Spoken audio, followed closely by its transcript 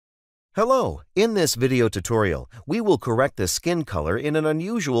Hello! In this video tutorial, we will correct the skin color in an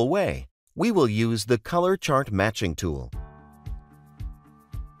unusual way. We will use the Color Chart Matching tool.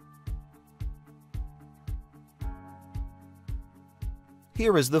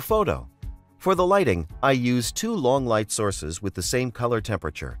 Here is the photo. For the lighting, I used two long light sources with the same color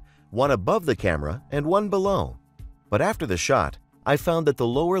temperature, one above the camera and one below. But after the shot, I found that the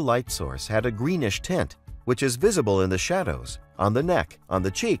lower light source had a greenish tint, which is visible in the shadows, on the neck, on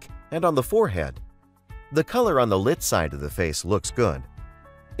the cheek, and on the forehead. The color on the lit side of the face looks good.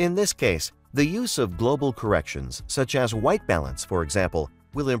 In this case, the use of global corrections, such as white balance, for example,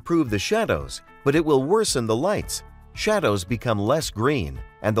 will improve the shadows, but it will worsen the lights. Shadows become less green,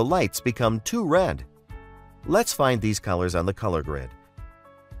 and the lights become too red. Let's find these colors on the color grid.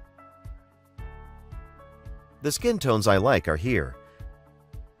 The skin tones I like are here.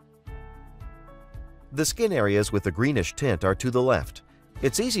 The skin areas with the greenish tint are to the left.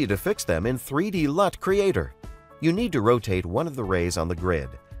 It's easy to fix them in 3D LUT Creator. You need to rotate one of the rays on the grid.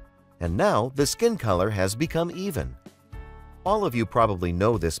 And now the skin color has become even. All of you probably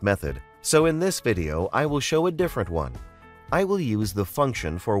know this method, so in this video I will show a different one. I will use the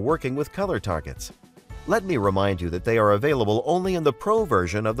function for working with color targets. Let me remind you that they are available only in the Pro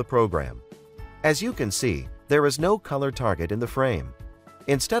version of the program. As you can see, there is no color target in the frame.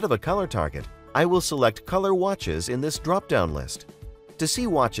 Instead of a color target, I will select Color Watches in this drop-down list. To see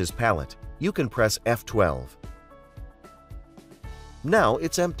Watches palette, you can press F12. Now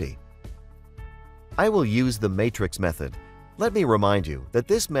it's empty. I will use the matrix method. Let me remind you that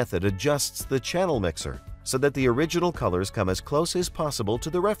this method adjusts the channel mixer so that the original colors come as close as possible to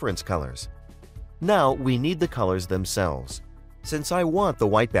the reference colors. Now we need the colors themselves. Since I want the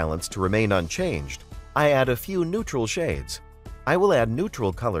white balance to remain unchanged, I add a few neutral shades. I will add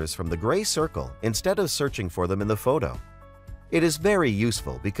neutral colors from the gray circle instead of searching for them in the photo. It is very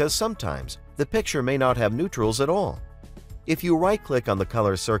useful because sometimes the picture may not have neutrals at all. If you right-click on the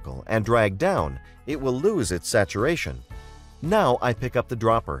color circle and drag down, it will lose its saturation. Now I pick up the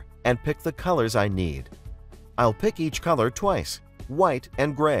dropper and pick the colors I need. I'll pick each color twice, white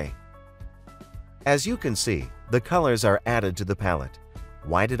and gray. As you can see, the colors are added to the palette.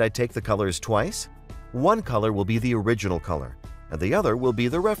 Why did I take the colors twice? One color will be the original color, and the other will be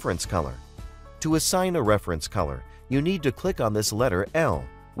the reference color. To assign a reference color, you need to click on this letter L,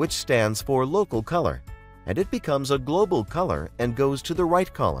 which stands for local color, and it becomes a global color and goes to the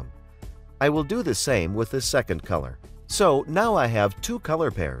right column. I will do the same with the second color. So now I have two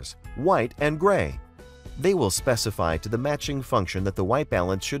color pairs, white and gray. They will specify to the matching function that the white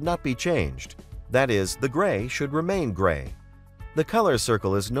balance should not be changed. That is, the gray should remain gray. The color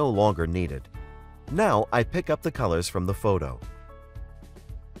circle is no longer needed. Now I pick up the colors from the photo.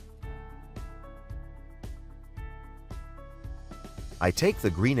 I take the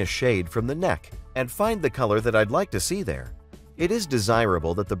greenish shade from the neck and find the color that I'd like to see there. It is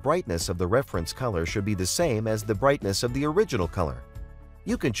desirable that the brightness of the reference color should be the same as the brightness of the original color.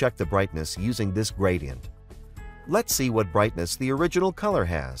 You can check the brightness using this gradient. Let's see what brightness the original color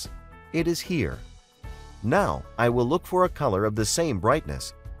has. It is here. Now I will look for a color of the same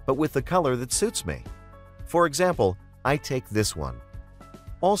brightness, but with the color that suits me. For example, I take this one.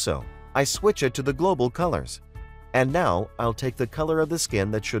 Also, I switch it to the global colors. And now I'll take the color of the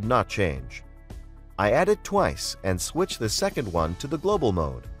skin that should not change. I add it twice and switch the second one to the global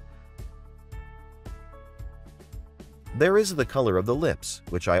mode. There is the color of the lips,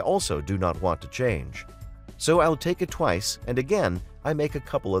 which I also do not want to change. So I'll take it twice, and again I make a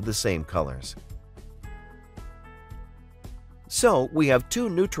couple of the same colors. So we have two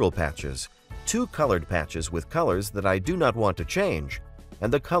neutral patches, two colored patches with colors that I do not want to change,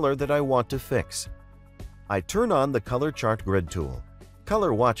 and the color that I want to fix. I turn on the Color Chart Grid tool.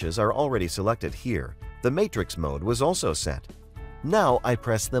 Color watches are already selected here. The matrix mode was also set. Now I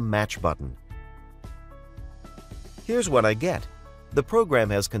press the Match button. Here's what I get. The program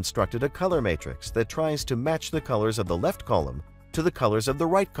has constructed a color matrix that tries to match the colors of the left column to the colors of the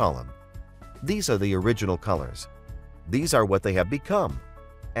right column. These are the original colors. These are what they have become.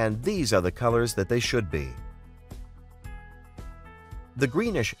 And these are the colors that they should be. The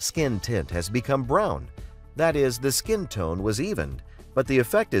greenish skin tint has become brown. That is, the skin tone was evened, but the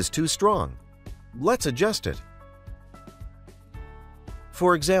effect is too strong. Let's adjust it.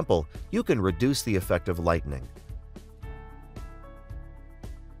 For example, you can reduce the effect of lightening,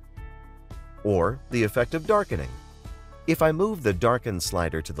 or the effect of darkening. If I move the darken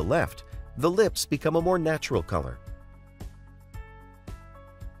slider to the left, the lips become a more natural color.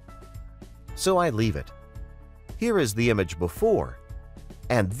 So I leave it. Here is the image before,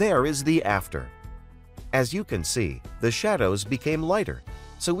 and there is the after. As you can see, the shadows became lighter,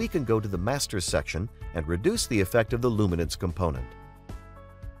 so we can go to the Masters section and reduce the effect of the luminance component.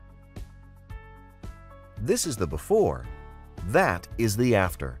 This is the before. That is the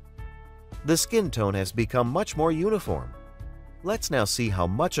after. The skin tone has become much more uniform. Let's now see how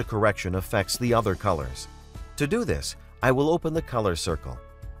much a correction affects the other colors. To do this, I will open the color circle.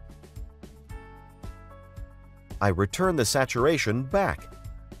 I return the saturation back.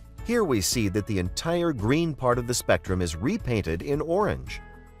 Here we see that the entire green part of the spectrum is repainted in orange.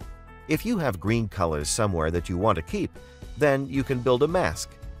 If you have green colors somewhere that you want to keep, then you can build a mask.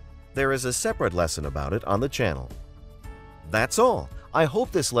 There is a separate lesson about it on the channel. That's all. I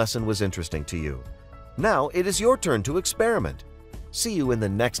hope this lesson was interesting to you. Now it is your turn to experiment. See you in the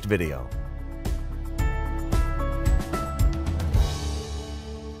next video.